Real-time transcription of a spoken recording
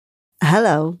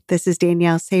Hello, this is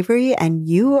Danielle Savory, and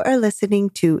you are listening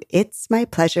to It's My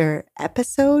Pleasure,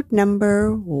 episode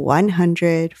number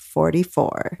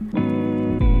 144.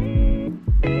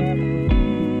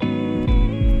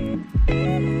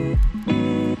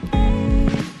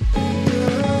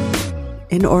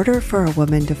 In order for a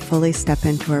woman to fully step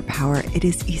into her power, it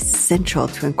is essential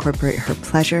to incorporate her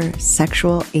pleasure,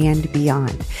 sexual, and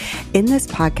beyond. In this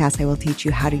podcast, I will teach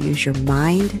you how to use your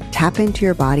mind, tap into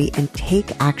your body, and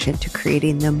take action to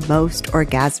creating the most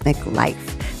orgasmic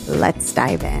life. Let's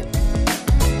dive in.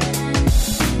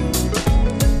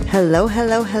 Hello,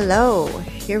 hello, hello.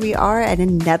 Here we are at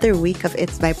another week of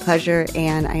It's My Pleasure,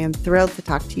 and I am thrilled to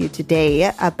talk to you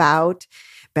today about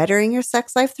bettering your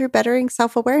sex life through bettering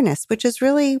self-awareness, which is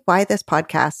really why this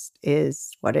podcast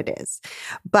is what it is.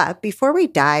 But before we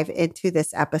dive into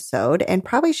this episode and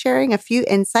probably sharing a few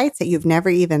insights that you've never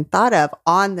even thought of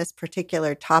on this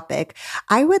particular topic,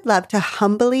 I would love to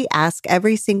humbly ask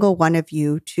every single one of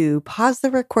you to pause the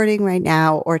recording right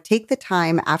now or take the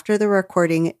time after the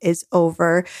recording is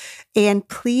over and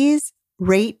please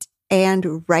rate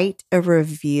and write a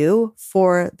review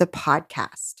for the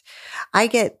podcast. I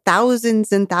get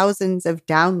thousands and thousands of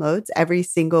downloads every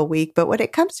single week, but when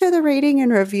it comes to the rating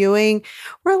and reviewing,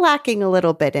 we're lacking a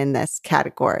little bit in this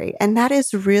category. And that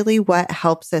is really what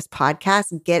helps this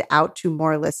podcast get out to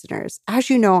more listeners. As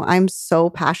you know, I'm so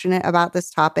passionate about this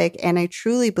topic, and I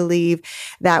truly believe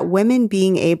that women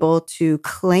being able to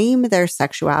claim their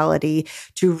sexuality,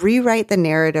 to rewrite the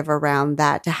narrative around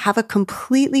that, to have a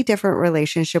completely different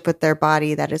relationship with their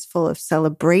body that is full of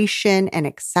celebration and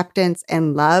acceptance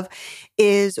and love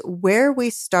is where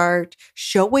we start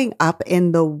showing up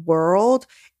in the world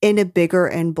in a bigger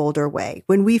and bolder way.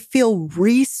 When we feel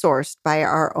resourced by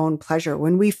our own pleasure,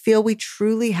 when we feel we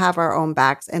truly have our own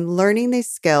backs, and learning these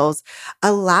skills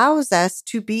allows us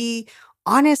to be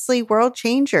honestly world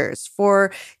changers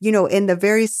for, in the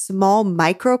very small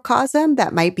microcosm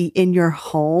that might be in your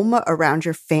home, around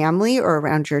your family or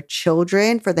around your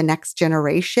children for the next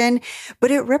generation.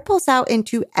 But it ripples out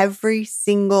into every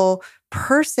single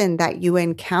person that you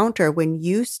encounter when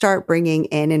you start bringing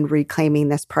in and reclaiming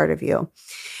this part of you.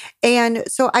 And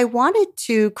so I wanted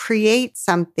to create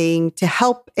something to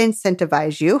help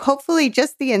incentivize you, hopefully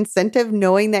just the incentive,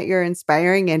 knowing that you're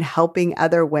inspiring and helping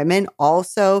other women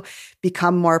also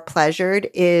become more pleasured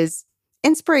is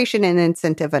inspiration and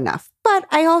incentive enough. But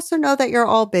I also know that you're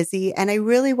all busy, and I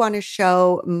really want to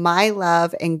show my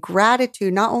love and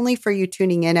gratitude, not only for you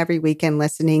tuning in every week and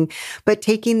listening, but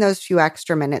taking those few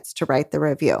extra minutes to write the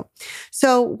review.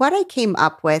 So what I came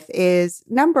up with is,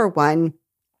 number one,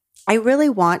 I really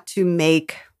want to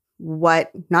make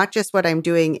not just what I'm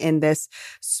doing in this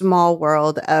small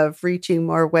world of reaching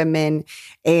more women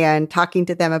and talking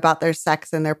to them about their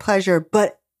sex and their pleasure,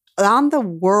 but on the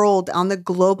world, on the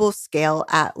global scale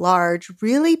at large,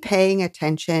 really paying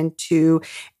attention to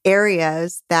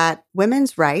areas that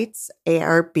women's rights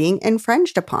are being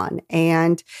infringed upon.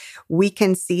 And we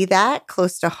can see that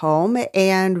close to home.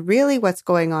 And really what's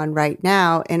going on right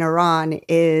now in Iran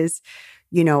is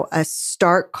a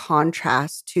stark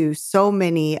contrast to so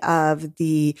many of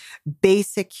the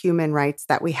basic human rights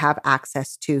that we have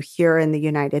access to here in the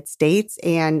United States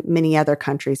and many other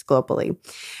countries globally.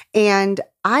 And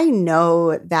I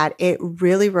know that it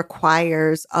really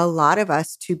requires a lot of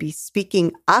us to be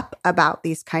speaking up about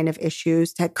these kind of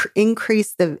issues to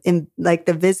increase the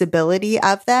visibility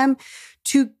of them,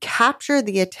 to capture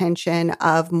the attention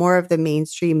of more of the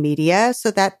mainstream media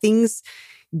so that things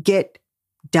get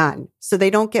done, so they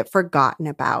don't get forgotten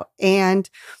about. And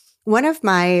one of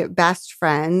my best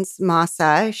friends,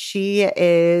 Masa, she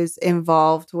is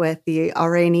involved with the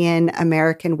Iranian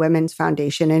American Women's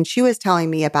Foundation, and she was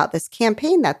telling me about this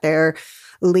campaign that they're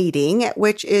leading,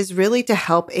 which is really to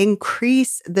help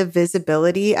increase the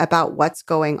visibility about what's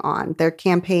going on. Their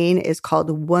campaign is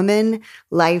called Woman,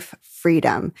 Life,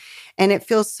 Freedom, and it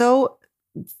feels so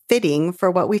fitting for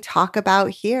what we talk about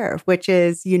here, which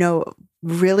is,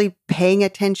 really paying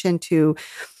attention to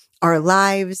our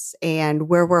lives and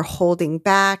where we're holding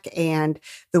back and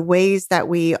the ways that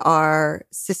we are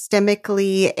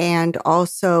systemically and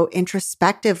also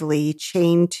introspectively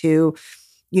chained to,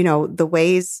 the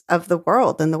ways of the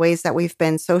world and the ways that we've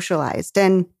been socialized.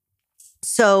 And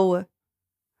so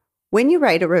when you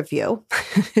write a review,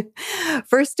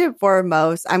 first and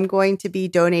foremost, I'm going to be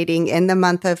donating in the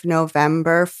month of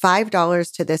November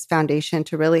 $5 to this foundation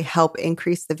to really help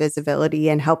increase the visibility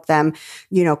and help them,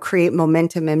 create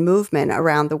momentum and movement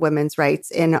around the women's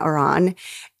rights in Iran.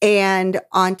 And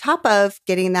on top of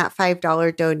getting that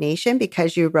 $5 donation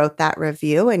because you wrote that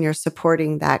review and you're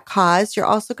supporting that cause, you're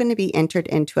also going to be entered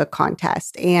into a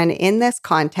contest. And in this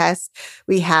contest,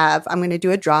 I'm going to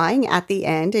do a drawing at the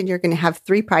end, and you're going to have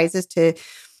 3 prizes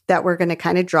that we're going to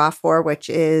kind of draw for, which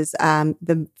is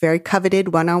the very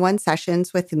coveted one-on-one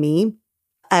sessions with me,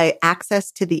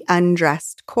 access to the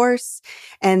Undressed course,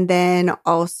 and then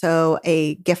also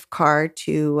a gift card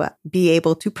to be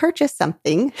able to purchase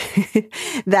something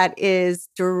that is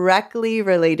directly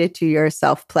related to your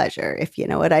self-pleasure, if you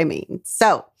know what I mean.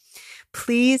 So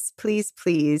please, please,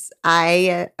 please,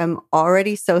 I am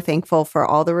already so thankful for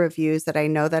all the reviews that I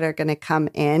know that are going to come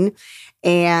in.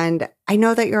 And I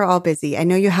know that you're all busy. I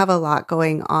know you have a lot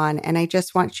going on. And I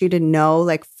just want you to know,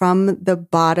 like, from the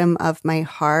bottom of my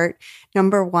heart,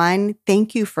 number 1,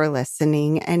 thank you for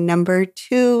listening. And number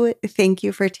 2, thank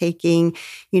you for taking,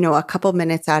 a couple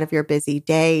minutes out of your busy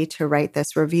day to write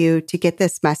this review, to get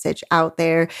this message out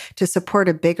there, to support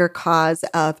a bigger cause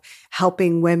of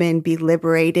helping women be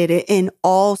liberated in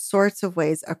all sorts of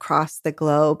ways across the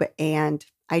globe. And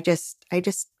I just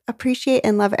appreciate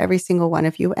and love every single one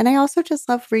of you. And I also just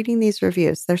love reading these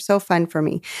reviews. They're so fun for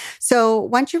me. So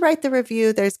once you write the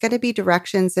review, there's going to be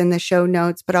directions in the show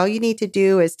notes, but all you need to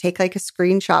do is take like a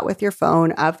screenshot with your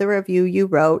phone of the review you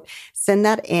wrote, send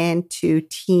that in to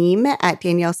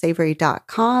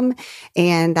team@daniellesavory.com.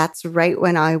 And that's right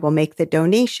when I will make the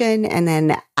donation. And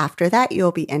then after that,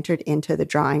 you'll be entered into the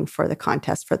drawing for the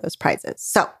contest for those prizes.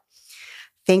 So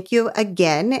thank you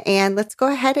again. And let's go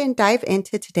ahead and dive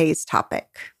into today's topic.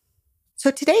 So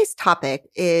today's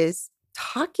topic is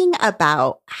talking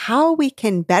about how we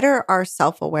can better our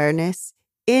self-awareness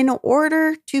in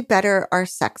order to better our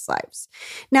sex lives.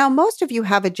 Now, most of you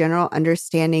have a general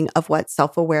understanding of what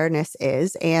self-awareness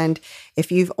is. And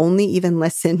if you've only even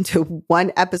listened to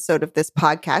one episode of this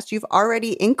podcast, you've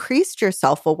already increased your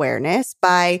self-awareness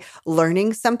by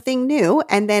learning something new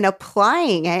and then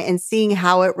applying it and seeing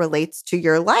how it relates to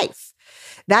your life.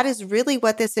 That is really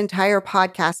what this entire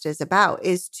podcast is about,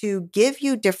 is to give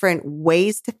you different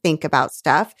ways to think about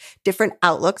stuff, different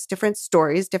outlooks, different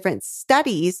stories, different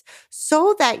studies,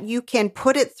 so that you can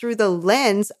put it through the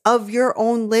lens of your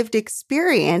own lived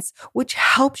experience, which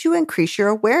helps you increase your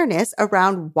awareness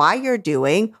around why you're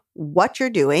doing what you're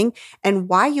doing and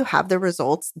why you have the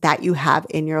results that you have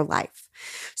in your life.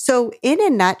 So in a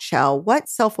nutshell, what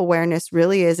self-awareness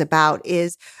really is about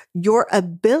is your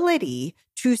ability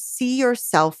to see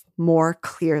yourself more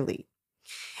clearly.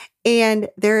 And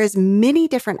there is many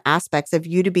different aspects of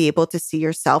you to be able to see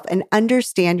yourself and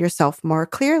understand yourself more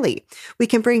clearly. We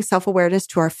can bring self-awareness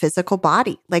to our physical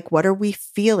body. Like, what are we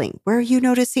feeling? Where are you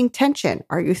noticing tension?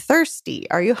 Are you thirsty?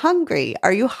 Are you hungry?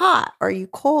 Are you hot? Are you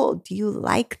cold? Do you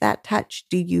like that touch?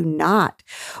 Do you not?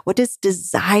 What does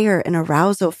desire and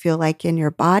arousal feel like in your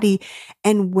body?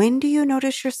 And when do you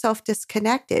notice yourself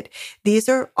disconnected? These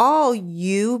are all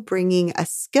you bringing a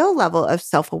skill level of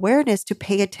self-awareness to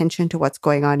pay attention to what's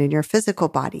going on in your physical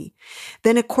body.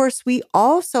 Then, of course, we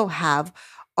also have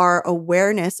our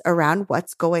awareness around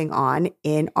what's going on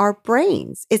in our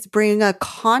brains. It's bringing a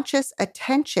conscious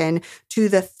attention to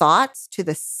the thoughts, to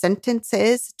the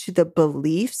sentences, to the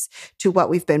beliefs, to what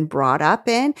we've been brought up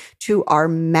in, to our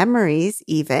memories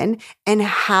even, and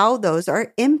how those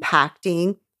are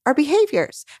impacting our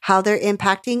behaviors, how they're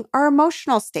impacting our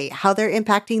emotional state, how they're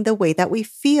impacting the way that we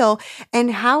feel, and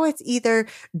how it's either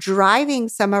driving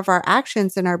some of our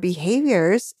actions and our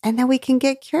behaviors. And then we can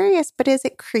get curious, but is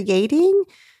it creating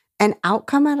an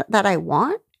outcome that I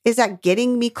want? Is that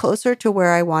getting me closer to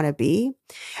where I want to be?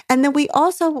 And then we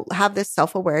also have this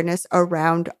self-awareness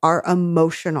around our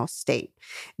emotional state.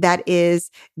 That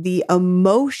is the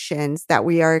emotions that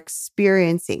we are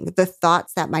experiencing, the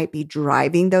thoughts that might be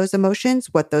driving those emotions,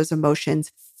 what those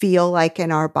emotions feel like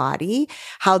in our body,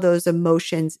 how those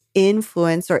emotions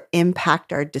influence or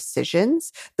impact our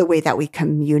decisions, the way that we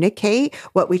communicate,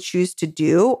 what we choose to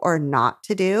do or not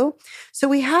to do. So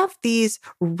we have these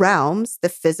realms, the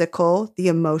physical, the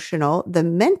emotional, the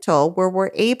mental, where we're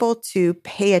able to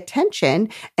pay attention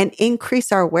and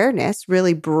increase our awareness,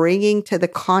 really bringing to the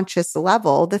conscious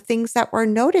level the things that we're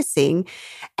noticing.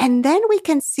 And then we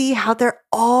can see how they're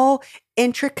all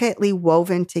intricately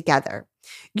woven together.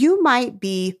 You might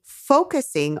be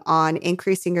focusing on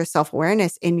increasing your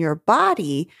self-awareness in your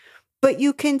body, but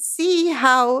you can see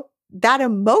how that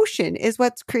emotion is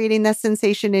what's creating the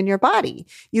sensation in your body.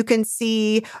 You can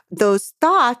see those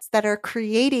thoughts that are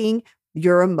creating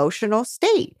your emotional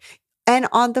state. And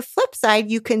on the flip side,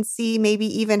 you can see maybe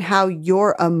even how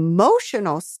your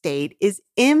emotional state is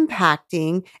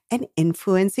impacting and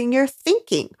influencing your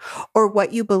thinking or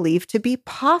what you believe to be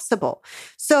possible.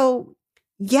 So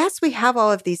yes, we have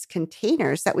all of these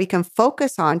containers that we can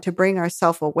focus on to bring our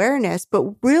self-awareness, but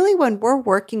really when we're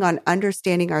working on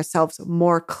understanding ourselves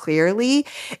more clearly,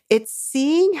 it's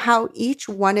seeing how each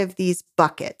one of these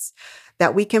buckets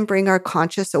that we can bring our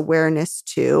conscious awareness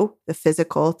to, the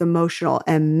physical, the emotional,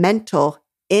 and mental,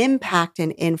 impact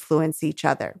and influence each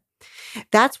other.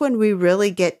 That's when we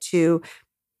really get to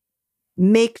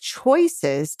make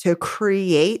choices to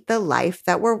create the life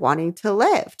that we're wanting to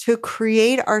live, to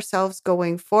create ourselves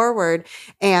going forward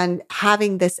and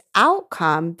having this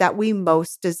outcome that we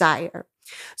most desire.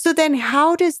 So then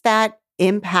how does that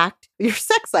impact your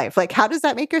sex life? Like, how does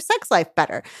that make your sex life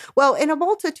better? Well, in a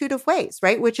multitude of ways,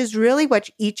 right? Which is really what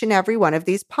each and every one of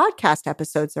these podcast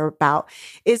episodes are about,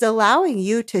 is allowing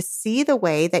you to see the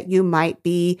way that you might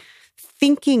be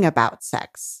thinking about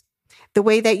sex, the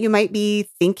way that you might be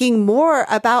thinking more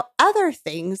about other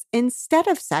things instead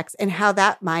of sex, and how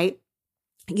that might,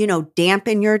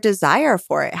 dampen your desire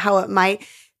for it, how it might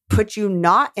put you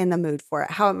not in the mood for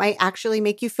it, how it might actually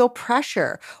make you feel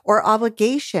pressure or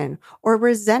obligation or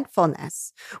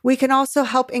resentfulness. We can also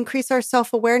help increase our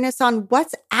self-awareness on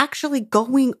what's actually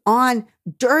going on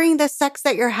during the sex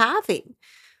that you're having.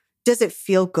 Does it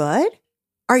feel good?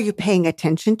 Are you paying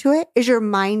attention to it? Is your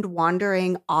mind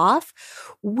wandering off?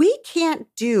 We can't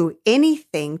do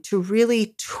anything to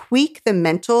really tweak the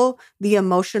mental, the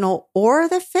emotional, or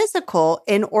the physical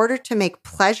in order to make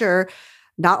pleasure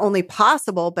not only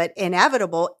possible, but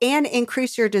inevitable and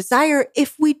increase your desire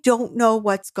if we don't know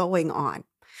what's going on.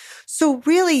 So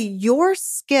really, your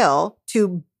skill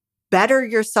to better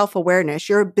your self-awareness,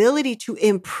 your ability to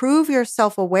improve your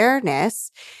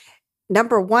self-awareness,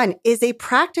 number one, is a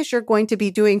practice you're going to be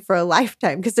doing for a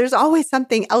lifetime, because there's always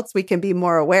something else we can be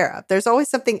more aware of. There's always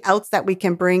something else that we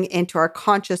can bring into our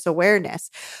conscious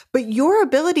awareness. But your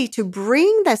ability to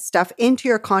bring this stuff into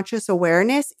your conscious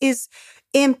awareness is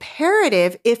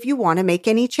imperative if you want to make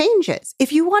any changes.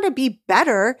 If you want to be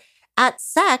better at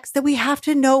sex, then we have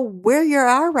to know where you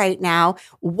are right now,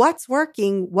 what's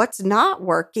working, what's not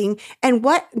working, and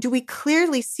what do we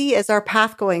clearly see as our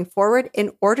path going forward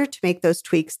in order to make those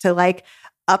tweaks to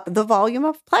up the volume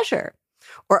of pleasure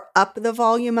or up the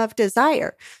volume of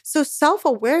desire. So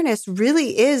self-awareness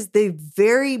really is the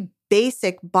very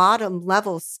basic bottom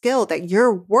level skill that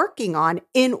you're working on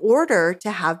in order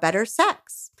to have better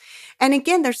sex. And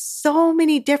again, there's so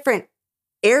many different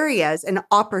areas and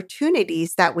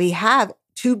opportunities that we have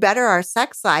to better our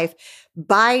sex life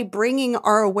by bringing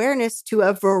our awareness to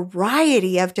a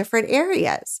variety of different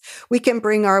areas. We can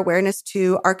bring our awareness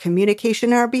to our communication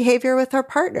and our behavior with our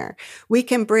partner. We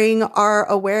can bring our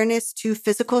awareness to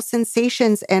physical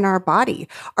sensations in our body,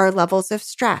 our levels of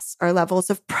stress, our levels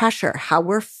of pressure, how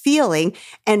we're feeling,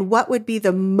 and what would be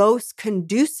the most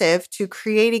conducive to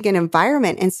creating an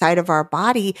environment inside of our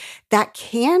body that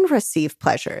can receive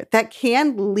pleasure, that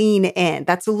can lean in,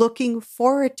 that's looking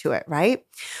forward to it, right?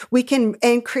 We can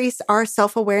increase our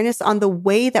self-awareness on the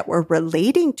way that we're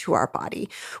relating to our body.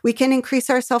 We can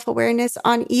increase our self-awareness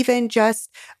on even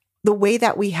just the way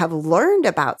that we have learned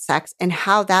about sex and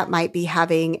how that might be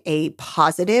having a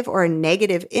positive or a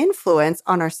negative influence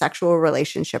on our sexual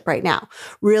relationship right now,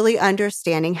 really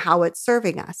understanding how it's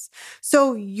serving us.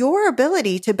 So your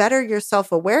ability to better your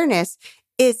self-awareness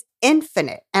is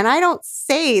infinite. And I don't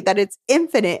say that it's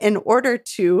infinite in order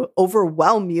to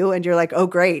overwhelm you and you're like, oh,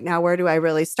 great, now where do I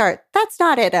really start? That's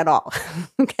not it at all.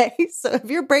 Okay. So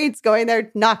if your brain's going there,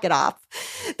 knock it off.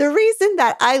 The reason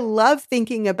that I love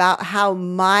thinking about how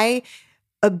my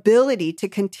ability to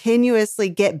continuously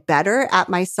get better at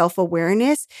my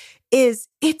self-awareness is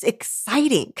it's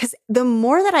exciting, because the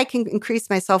more that I can increase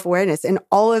my self-awareness in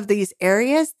all of these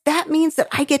areas, that means that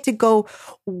I get to go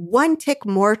one tick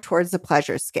more towards the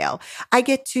pleasure scale. I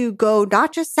get to go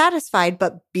not just satisfied,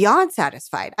 but beyond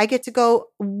satisfied. I get to go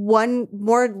one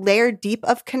more layer deep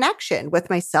of connection with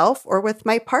myself or with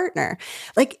my partner.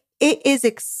 Like, it is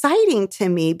exciting to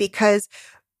me because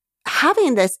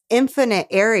having this infinite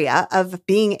area of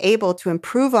being able to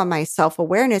improve on my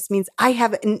self-awareness means I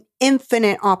have an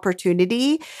infinite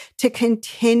opportunity to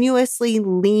continuously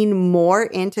lean more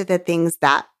into the things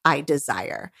that I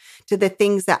desire, to the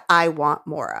things that I want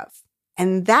more of.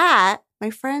 And that, my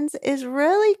friends, is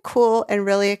really cool and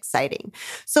really exciting.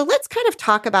 So let's kind of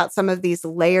talk about some of these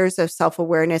layers of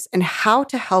self-awareness and how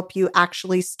to help you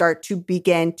actually start to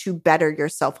begin to better your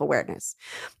self-awareness.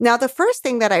 Now, the first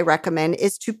thing that I recommend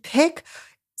is to pick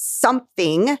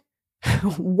something,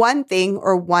 one thing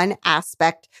or one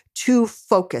aspect to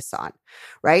focus on,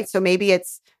 right? So maybe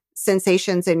it's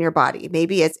sensations in your body.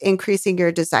 Maybe it's increasing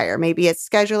your desire. Maybe it's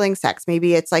scheduling sex.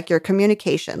 Maybe it's like your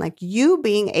communication, like you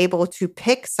being able to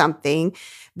pick something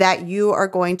that you are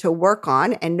going to work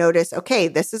on and notice, okay,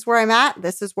 this is where I'm at.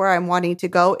 This is where I'm wanting to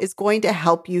go, is going to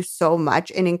help you so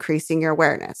much in increasing your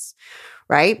awareness,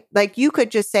 right? Like you could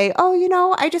just say,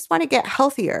 oh, I just want to get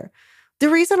healthier. The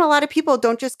reason a lot of people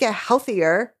don't just get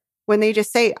healthier when they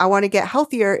just say, I want to get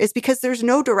healthier, is because there's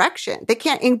no direction. They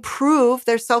can't improve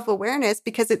their self-awareness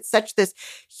because it's such this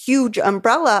huge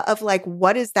umbrella of like,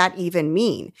 what does that even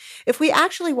mean? If we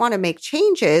actually want to make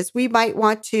changes, we might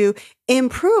want to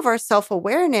improve our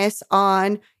self-awareness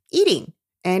on eating.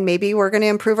 And maybe we're going to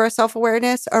improve our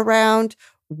self-awareness around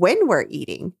when we're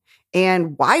eating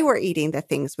and why we're eating the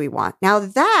things we want. Now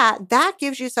that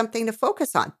gives you something to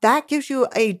focus on. That gives you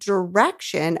a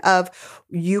direction of,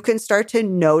 you can start to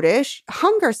notice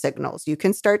hunger signals. You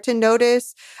can start to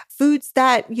notice foods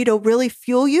that, really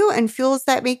fuel you and fuels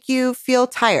that make you feel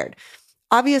tired.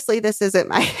 Obviously, this isn't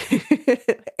my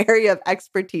area of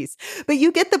expertise, but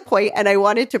you get the point. And I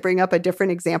wanted to bring up a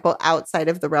different example outside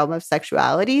of the realm of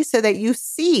sexuality so that you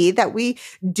see that we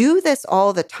do this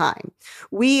all the time.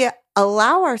 We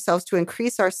allow ourselves to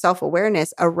increase our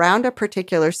self-awareness around a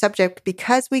particular subject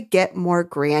because we get more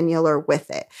granular with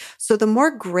it. So the more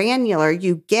granular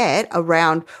you get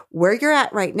around where you're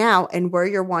at right now and where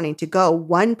you're wanting to go,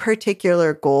 one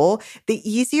particular goal, the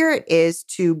easier it is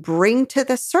to bring to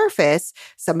the surface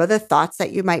some of the thoughts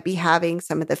that you might be having,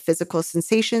 some of the physical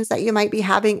sensations that you might be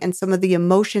having, and some of the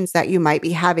emotions that you might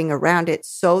be having around it,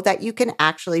 so that you can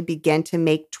actually begin to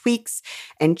make tweaks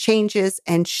and changes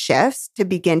and shifts to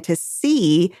begin to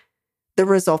see the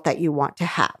result that you want to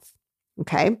have.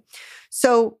 Okay.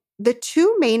 So the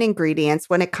two main ingredients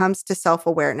when it comes to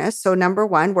self-awareness. So number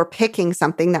one, we're picking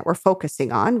something that we're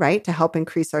focusing on, right? To help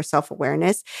increase our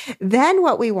self-awareness. Then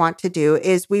what we want to do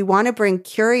is we want to bring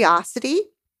curiosity,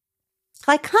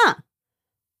 like,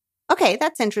 okay,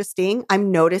 that's interesting.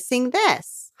 I'm noticing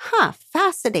this.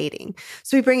 Fascinating.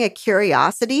 So we bring a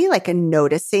curiosity, like a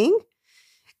noticing,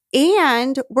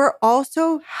 and we're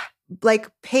also like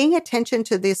paying attention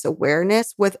to this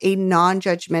awareness with a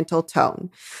non-judgmental tone.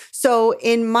 So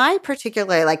in my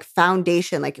particular like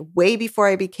foundation, like way before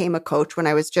I became a coach, when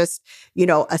I was just,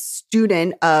 a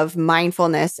student of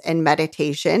mindfulness and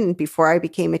meditation, before I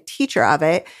became a teacher of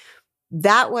it,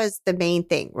 that was the main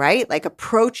thing, right? Like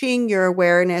approaching your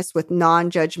awareness with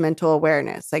non-judgmental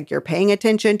awareness. Like you're paying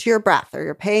attention to your breath, or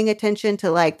you're paying attention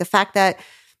to like the fact that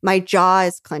my jaw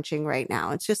is clenching right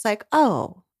now. It's just like,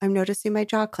 oh, I'm noticing my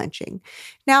jaw clenching.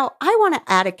 Now, I want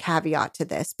to add a caveat to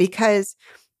this because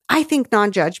I think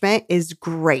non-judgment is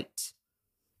great.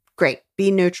 Great.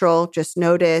 Be neutral, just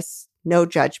notice, no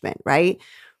judgment, right?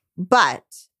 But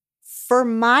for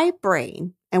my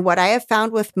brain and what I have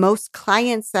found with most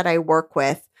clients that I work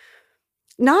with,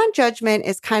 non-judgment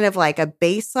is kind of like a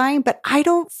baseline, but I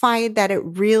don't find that it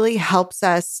really helps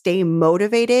us stay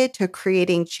motivated to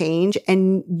creating change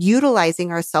and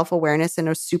utilizing our self-awareness in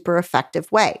a super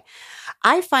effective way.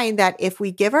 I find that if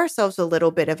we give ourselves a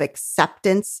little bit of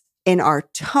acceptance in our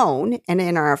tone and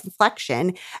in our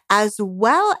inflection, as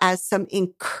well as some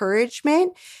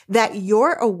encouragement that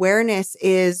your awareness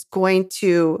is going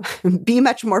to be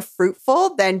much more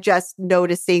fruitful than just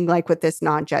noticing like with this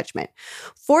non-judgment.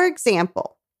 For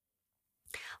example,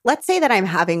 let's say that I'm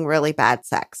having really bad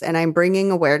sex and I'm bringing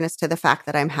awareness to the fact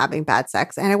that I'm having bad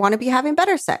sex and I want to be having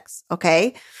better sex.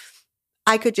 Okay.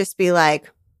 I could just be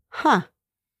like, the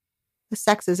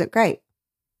sex isn't great.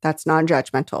 That's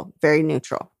non-judgmental, very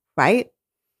neutral. Right?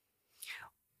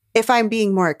 If I'm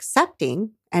being more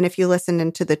accepting, and if you listen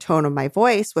into the tone of my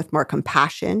voice with more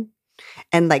compassion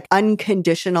and like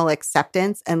unconditional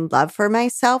acceptance and love for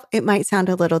myself, it might sound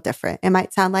a little different. It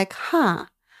might sound like,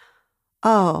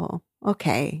 oh,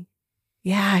 okay.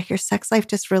 Yeah, your sex life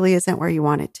just really isn't where you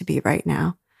want it to be right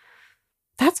now.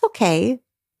 That's okay.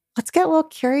 Let's get a little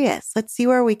curious. Let's see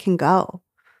where we can go.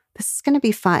 This is going to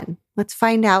be fun. Let's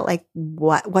find out like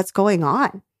what's going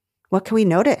on. What can we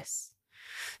notice?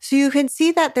 So you can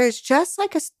see that there's just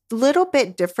like a little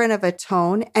bit different of a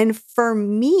tone. And for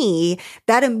me,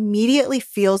 that immediately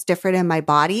feels different in my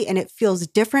body, and it feels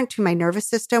different to my nervous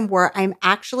system, where I'm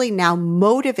actually now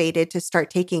motivated to start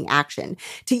taking action,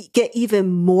 to get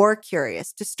even more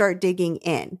curious, to start digging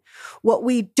in. What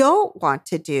we don't want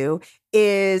to do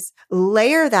is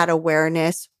layer that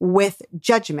awareness with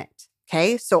judgment.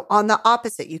 Okay. So on the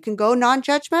opposite, you can go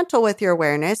non-judgmental with your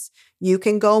awareness. You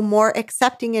can go more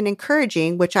accepting and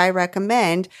encouraging, which I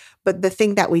recommend. But the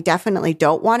thing that we definitely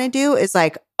don't want to do is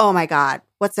like, oh my God,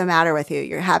 what's the matter with you?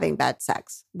 You're having bad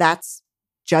sex. That's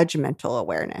judgmental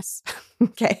awareness.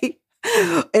 Okay.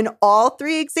 In all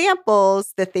three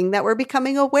examples, the thing that we're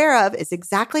becoming aware of is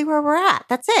exactly where we're at.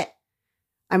 That's it.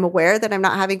 I'm aware that I'm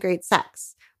not having great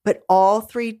sex. But all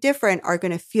three different are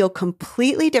going to feel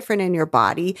completely different in your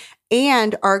body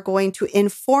and are going to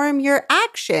inform your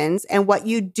actions and what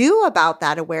you do about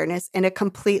that awareness in a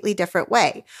completely different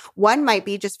way. One might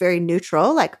be just very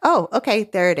neutral, like, oh, okay,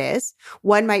 there it is.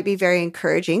 One might be very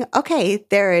encouraging. Okay,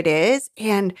 there it is.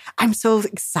 And I'm so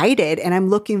excited and I'm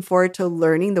looking forward to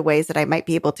learning the ways that I might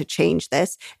be able to change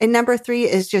this. And number three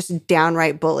is just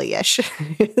downright bullyish.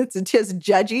 It's just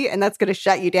judgy and that's going to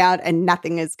shut you down and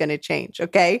nothing is going to change.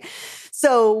 Okay.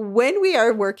 So when we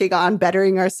are working on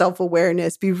bettering our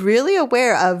self-awareness, be really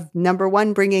aware of, number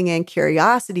one, bringing in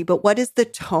curiosity, but what is the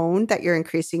tone that you're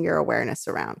increasing your awareness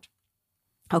around?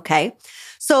 Okay.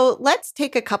 So let's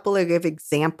take a couple of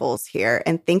examples here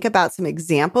and think about some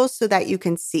examples so that you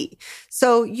can see.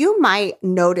 So you might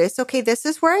notice, okay, this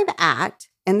is where I'm at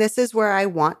and this is where I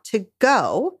want to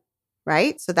go.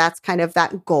 Right? So that's kind of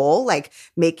that goal, like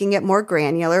making it more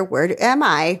granular. Where am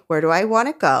I? Where do I want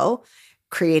to go?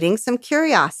 Creating some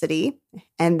curiosity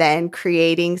and then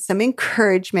creating some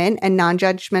encouragement and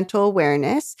non-judgmental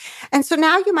awareness. And so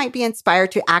now you might be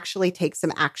inspired to actually take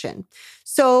some action.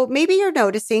 So maybe you're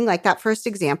noticing, like that first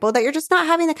example, that you're just not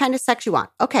having the kind of sex you want.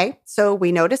 Okay, so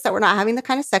we notice that we're not having the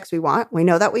kind of sex we want. We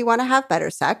know that we want to have better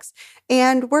sex,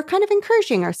 and we're kind of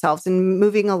encouraging ourselves and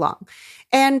moving along.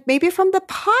 And maybe from the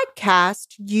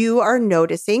podcast, you are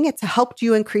noticing it's helped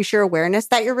you increase your awareness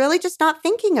that you're really just not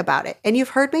thinking about it. And you've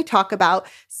heard me talk about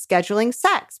scheduling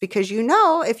sex because you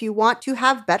know if you want to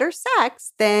have better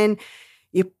sex, then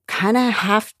you kind of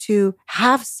have to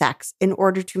have sex in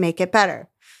order to make it better.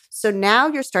 So now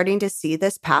you're starting to see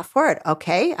this path forward.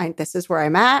 Okay, this is where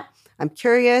I'm at. I'm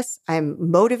curious.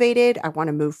 I'm motivated. I want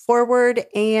to move forward.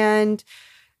 And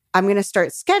I'm going to start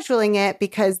scheduling it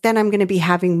because then I'm going to be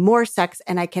having more sex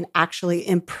and I can actually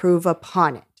improve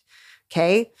upon it.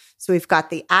 Okay. So we've got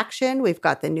the action, we've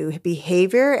got the new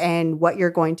behavior, and what you're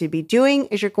going to be doing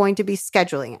is you're going to be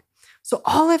scheduling it. So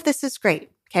all of this is great.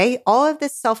 Okay. All of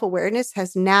this self-awareness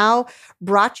has now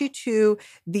brought you to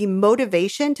the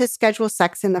motivation to schedule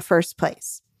sex in the first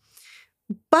place.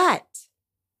 But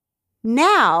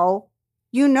now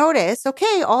you notice,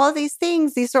 okay, all of these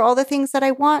things, these are all the things that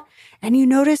I want. And you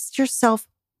notice yourself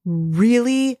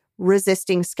really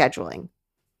resisting scheduling.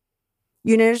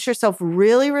 You notice yourself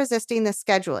really resisting the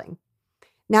scheduling.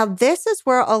 Now, this is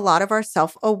where a lot of our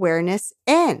self-awareness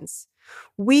ends.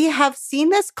 We have seen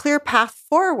this clear path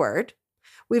forward.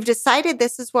 We've decided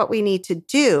this is what we need to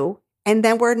do, and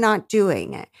then we're not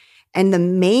doing it. And the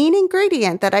main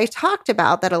ingredient that I talked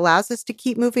about that allows us to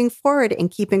keep moving forward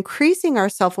and keep increasing our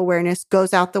self-awareness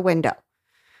goes out the window.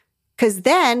 Because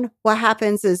then what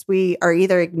happens is we are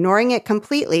either ignoring it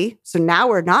completely. So now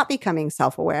we're not becoming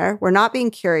self-aware. We're not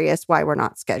being curious why we're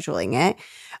not scheduling it.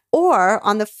 Or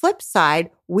on the flip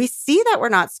side, we see that we're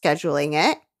not scheduling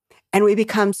it and we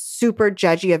become super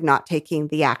judgy of not taking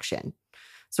the action.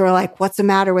 So we're like, what's the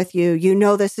matter with you? You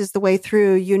know, this is the way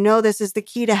through. You know, this is the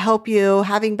key to help you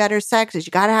having better sex is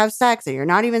you got to have sex and you're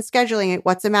not even scheduling it.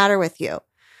 What's the matter with you?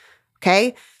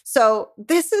 Okay. So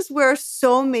this is where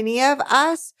so many of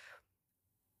us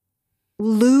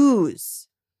lose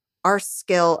our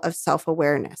skill of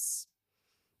self-awareness.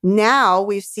 Now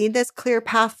we've seen this clear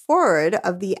path forward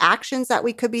of the actions that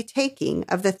we could be taking,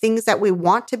 of the things that we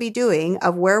want to be doing,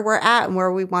 of where we're at and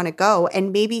where we want to go,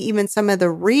 and maybe even some of the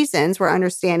reasons we're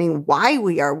understanding why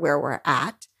we are where we're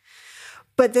at.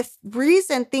 But the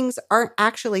reason things aren't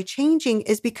actually changing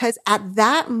is because at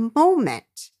that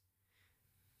moment,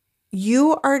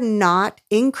 you are not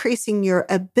increasing your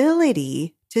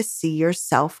ability to see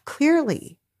yourself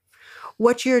clearly.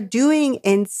 What you're doing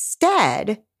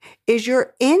instead is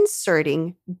you're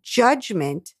inserting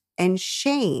judgment and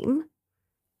shame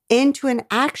into an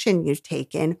action you've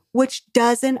taken, which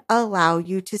doesn't allow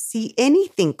you to see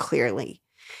anything clearly.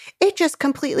 It just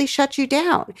completely shuts you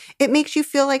down. It makes you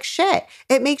feel like shit.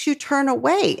 It makes you turn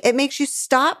away. It makes you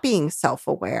stop being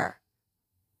self-aware.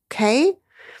 Okay?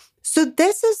 So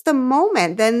this is the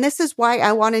moment. Then this is why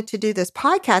I wanted to do this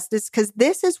podcast, is because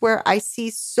this is where I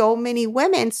see so many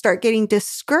women start getting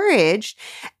discouraged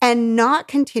and not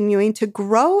continuing to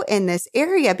grow in this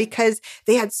area because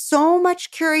they had so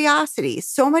much curiosity,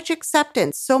 so much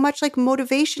acceptance, so much like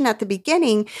motivation at the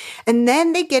beginning. And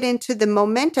then they get into the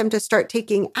momentum to start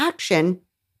taking action.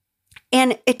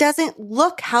 And it doesn't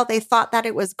look how they thought that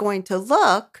it was going to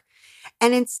look.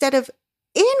 And instead of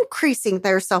increasing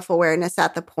their self-awareness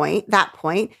at that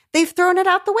point, they've thrown it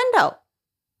out the window.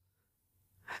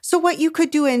 So what you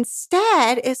could do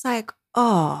instead is like,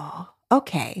 oh,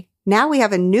 okay, now we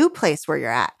have a new place where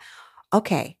you're at.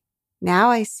 Okay, now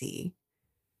I see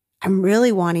I'm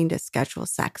really wanting to schedule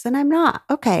sex and I'm not.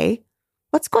 Okay,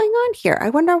 what's going on here? I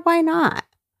wonder why not.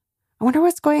 I wonder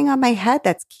what's going on in my head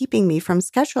that's keeping me from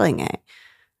scheduling it.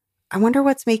 I wonder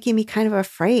what's making me kind of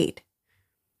afraid.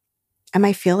 Am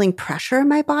I feeling pressure in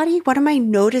my body? What am I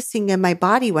noticing in my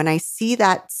body when I see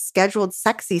that scheduled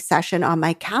sexy session on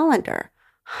my calendar?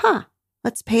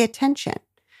 Let's pay attention.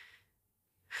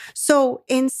 So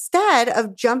instead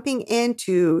of jumping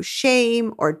into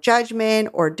shame or judgment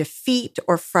or defeat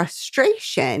or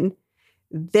frustration,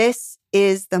 this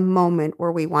is the moment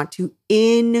where we want to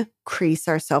increase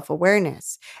our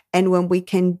self-awareness. And when we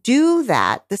can do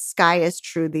that, the sky is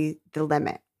truly the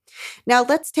limit. Now,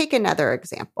 let's take another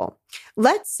example.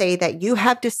 Let's say that you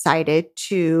have decided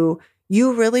you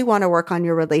really want to work on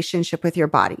your relationship with your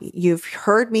body. You've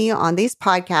heard me on these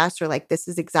podcasts, or like, this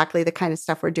is exactly the kind of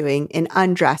stuff we're doing in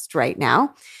Undressed right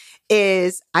now,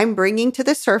 is I'm bringing to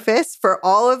the surface for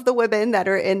all of the women that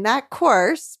are in that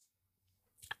course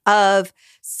of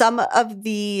some of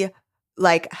the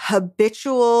like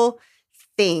habitual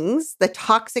things, the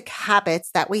toxic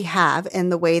habits that we have in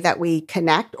the way that we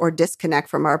connect or disconnect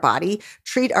from our body,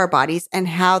 treat our bodies, and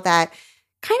how that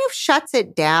kind of shuts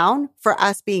it down for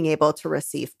us being able to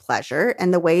receive pleasure,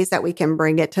 and the ways that we can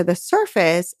bring it to the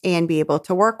surface and be able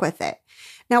to work with it.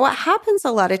 Now, what happens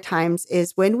a lot of times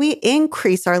is when we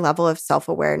increase our level of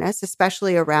self-awareness,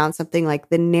 especially around something like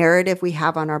the narrative we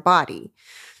have on our body.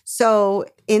 So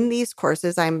in these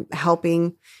courses, I'm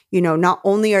helping, not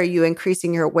only are you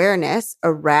increasing your awareness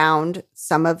around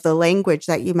some of the language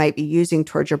that you might be using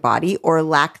towards your body or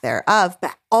lack thereof,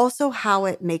 but also how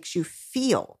it makes you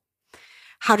feel.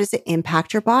 How does it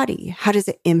impact your body? How does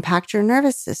it impact your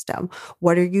nervous system?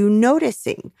 What are you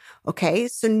noticing? Okay,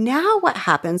 so now what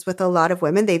happens with a lot of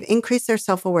women, they've increased their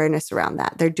self-awareness around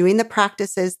that. They're doing the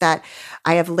practices that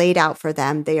I have laid out for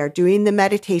them. They are doing the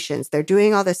meditations. They're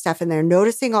doing all this stuff, and they're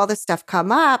noticing all this stuff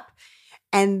come up.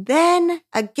 And then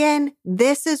again,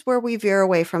 this is where we veer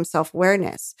away from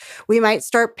self-awareness. We might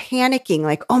start panicking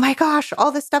like, oh my gosh,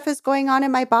 all this stuff is going on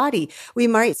in my body. We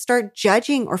might start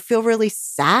judging or feel really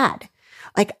sad.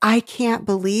 Like, I can't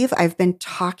believe I've been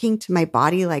talking to my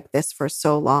body like this for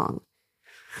so long.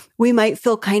 We might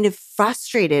feel kind of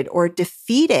frustrated or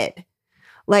defeated.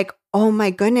 Like, oh my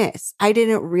goodness, I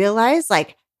didn't realize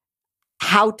like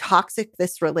how toxic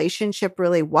this relationship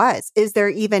really was. Is there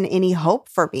even any hope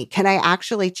for me? Can I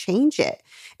actually change it?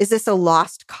 Is this a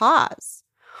lost cause?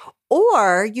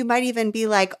 Or you might even be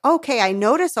like, okay, I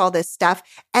notice all this stuff.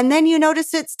 And then you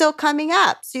notice it's still coming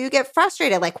up. So you get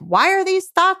frustrated. Like, why are these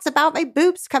thoughts about my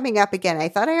boobs coming up again? I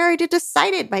thought I already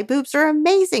decided my boobs are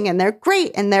amazing and they're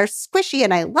great and they're squishy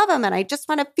and I love them and I just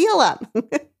want to feel them.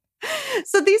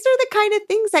 So these are the kind of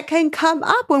things that can come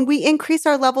up when we increase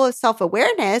our level of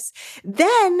self-awareness.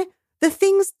 Then the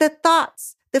things, the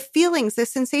thoughts, the feelings, the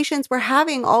sensations we're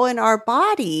having all in our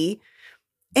body,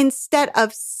 instead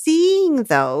of seeing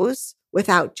those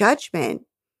without judgment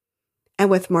and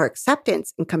with more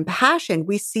acceptance and compassion,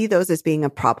 we see those as being a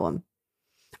problem.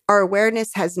 Our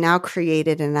awareness has now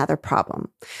created another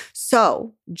problem.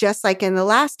 So just like in the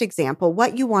last example,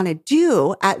 what you want to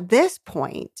do at this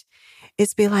point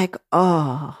is be like,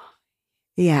 oh,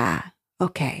 yeah,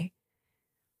 okay.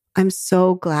 I'm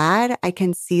so glad I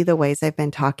can see the ways I've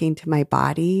been talking to my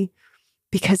body,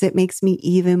 because it makes me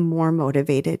even more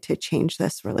motivated to change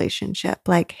this relationship.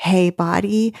 Like, hey,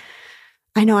 body,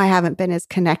 I know I haven't been as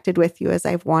connected with you as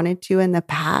I've wanted to in the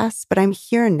past, but I'm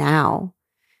here now.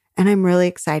 And I'm really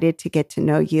excited to get to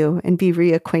know you and be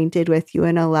reacquainted with you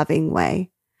in a loving way.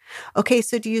 Okay,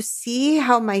 so do you see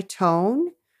how my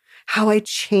tone, how I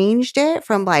changed it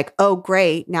from like, oh,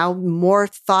 great, now more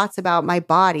thoughts about my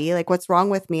body. Like, what's wrong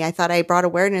with me? I thought I brought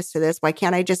awareness to this. Why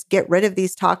can't I just get rid of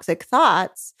these toxic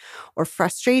thoughts or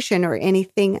frustration or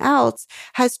anything else?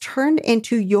 Has turned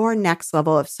into your next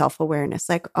level of self-awareness.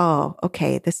 Like, oh,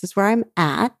 okay, this is where I'm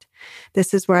at.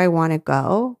 This is where I want to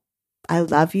go. I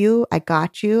love you. I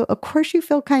got you. Of course, you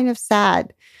feel kind of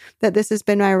sad that this has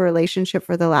been my relationship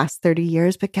for the last 30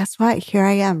 years. But guess what? Here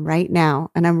I am right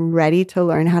now, and I'm ready to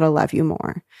learn how to love you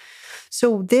more.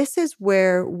 So this is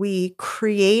where we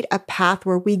create a path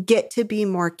where we get to be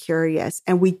more curious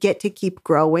and we get to keep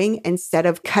growing instead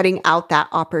of cutting out that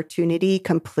opportunity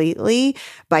completely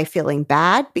by feeling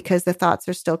bad because the thoughts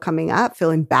are still coming up,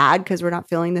 feeling bad because we're not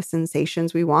feeling the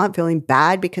sensations we want, feeling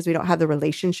bad because we don't have the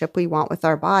relationship we want with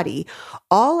our body.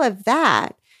 All of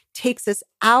that takes us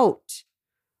out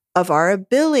of our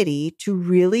ability to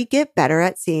really get better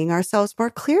at seeing ourselves more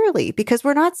clearly, because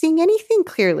we're not seeing anything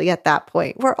clearly at that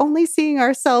point. We're only seeing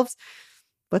ourselves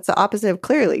What's the opposite of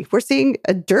clearly? We're seeing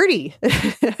a dirty,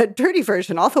 a dirty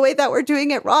version, all the way that we're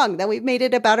doing it wrong, that we've made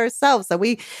it about ourselves, that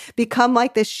we become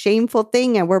like this shameful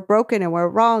thing and we're broken and we're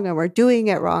wrong and we're doing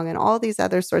it wrong and all these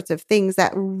other sorts of things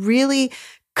that really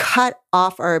cut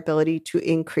off our ability to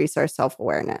increase our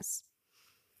self-awareness.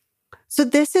 So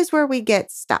this is where we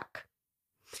get stuck.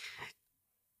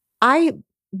 I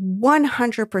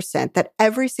 100% that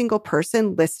every single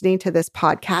person listening to this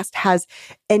podcast has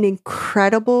an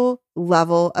incredible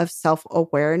level of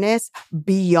self-awareness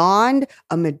beyond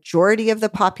a majority of the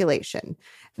population.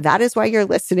 That is why you're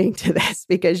listening to this,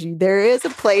 because there is a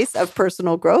place of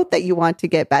personal growth that you want to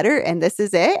get better, and this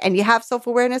is it, and you have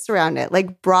self-awareness around it.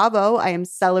 Like, bravo, I am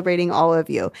celebrating all of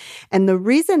you. And the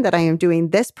reason that I am doing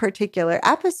this particular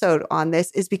episode on this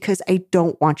is because I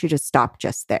don't want you to stop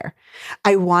just there.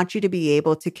 I want you to be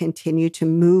able to continue to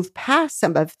move past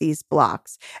some of these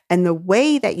blocks. And the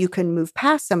way that you can move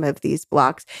past some of these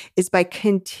blocks is by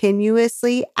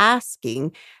continuously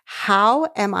asking, how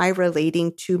am I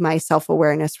relating to my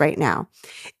self-awareness right now?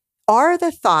 Are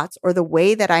the thoughts or the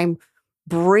way that I'm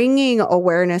bringing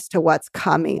awareness to what's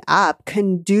coming up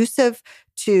conducive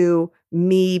to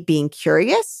me being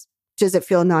curious? Does it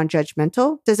feel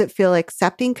non-judgmental? Does it feel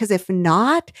accepting? Because if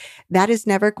not, that is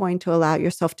never going to allow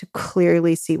yourself to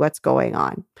clearly see what's going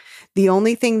on. The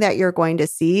only thing that you're going to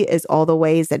see is all the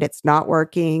ways that it's not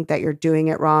working, that you're doing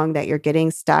it wrong, that you're getting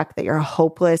stuck, that you're a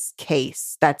hopeless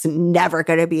case that's never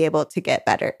going to be able to get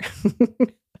better.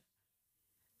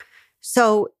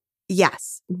 So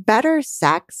yes, better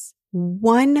sex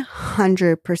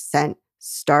 100%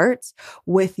 starts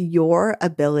with your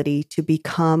ability to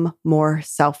become more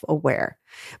self-aware.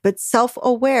 But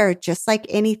self-aware, just like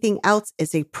anything else,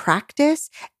 is a practice,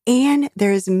 and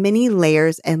there's many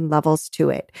layers and levels to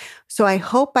it. So I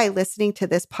hope by listening to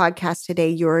this podcast today,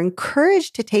 you're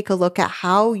encouraged to take a look at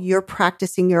how you're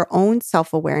practicing your own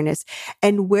self-awareness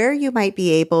and where you might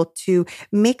be able to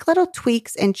make little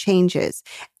tweaks and changes.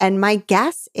 And my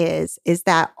guess is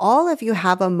that all of you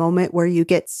have a moment where you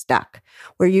get stuck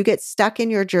in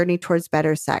your journey towards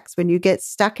better sex, when you get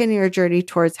stuck in your journey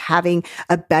towards having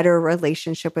a better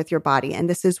relationship with your body. And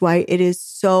this is why it is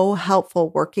so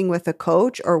helpful working with a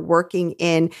coach or working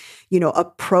in, a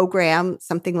program,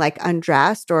 something like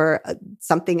Undressed or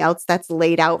something else that's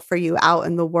laid out for you out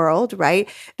in the world, right?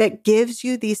 That gives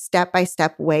you these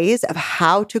step-by-step ways of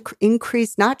how to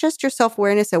increase not just your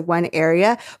self-awareness in one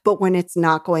area, but when it's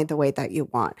not going the way that you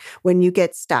want, when you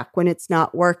get stuck, when it's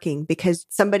not working, because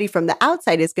somebody from the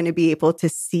outside is going to be able to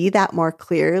see that more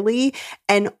clearly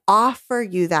and offer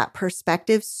you that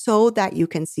perspective so that you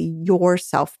can see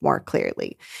yourself more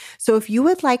clearly. So if you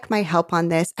would like my help on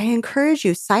this, I encourage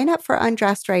you, sign up for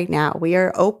Undressed right now. We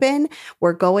are open.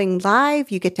 We're going live.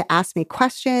 You get to ask me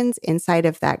questions inside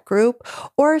of that group,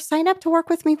 or sign up to work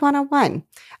with me one-on-one.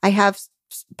 I have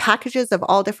packages of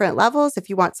all different levels. If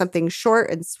you want something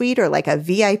short and sweet, or like a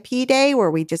VIP day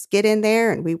where we just get in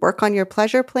there and we work on your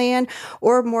pleasure plan,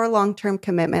 or more long-term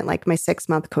commitment like my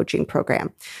 6-month coaching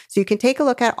program. So you can take a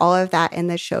look at all of that in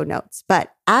the show notes.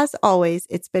 But as always,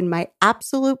 it's been my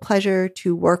absolute pleasure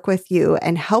to work with you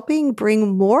and helping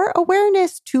bring more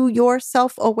awareness to your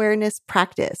self-awareness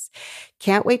practice.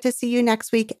 Can't wait to see you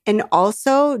next week. And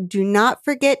also, do not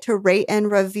forget to rate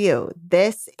and review.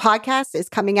 This podcast is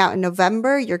coming out in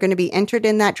November. You're going to be entered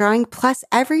in that drawing. Plus,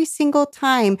 every single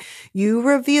time you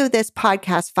review this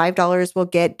podcast, $5 will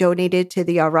get donated to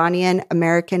the Iranian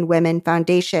American Women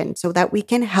Foundation so that we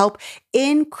can help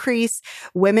increase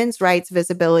women's rights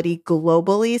visibility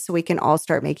globally so we can all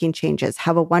start making changes.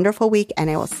 Have a wonderful week, and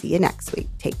I will see you next week.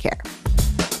 Take care.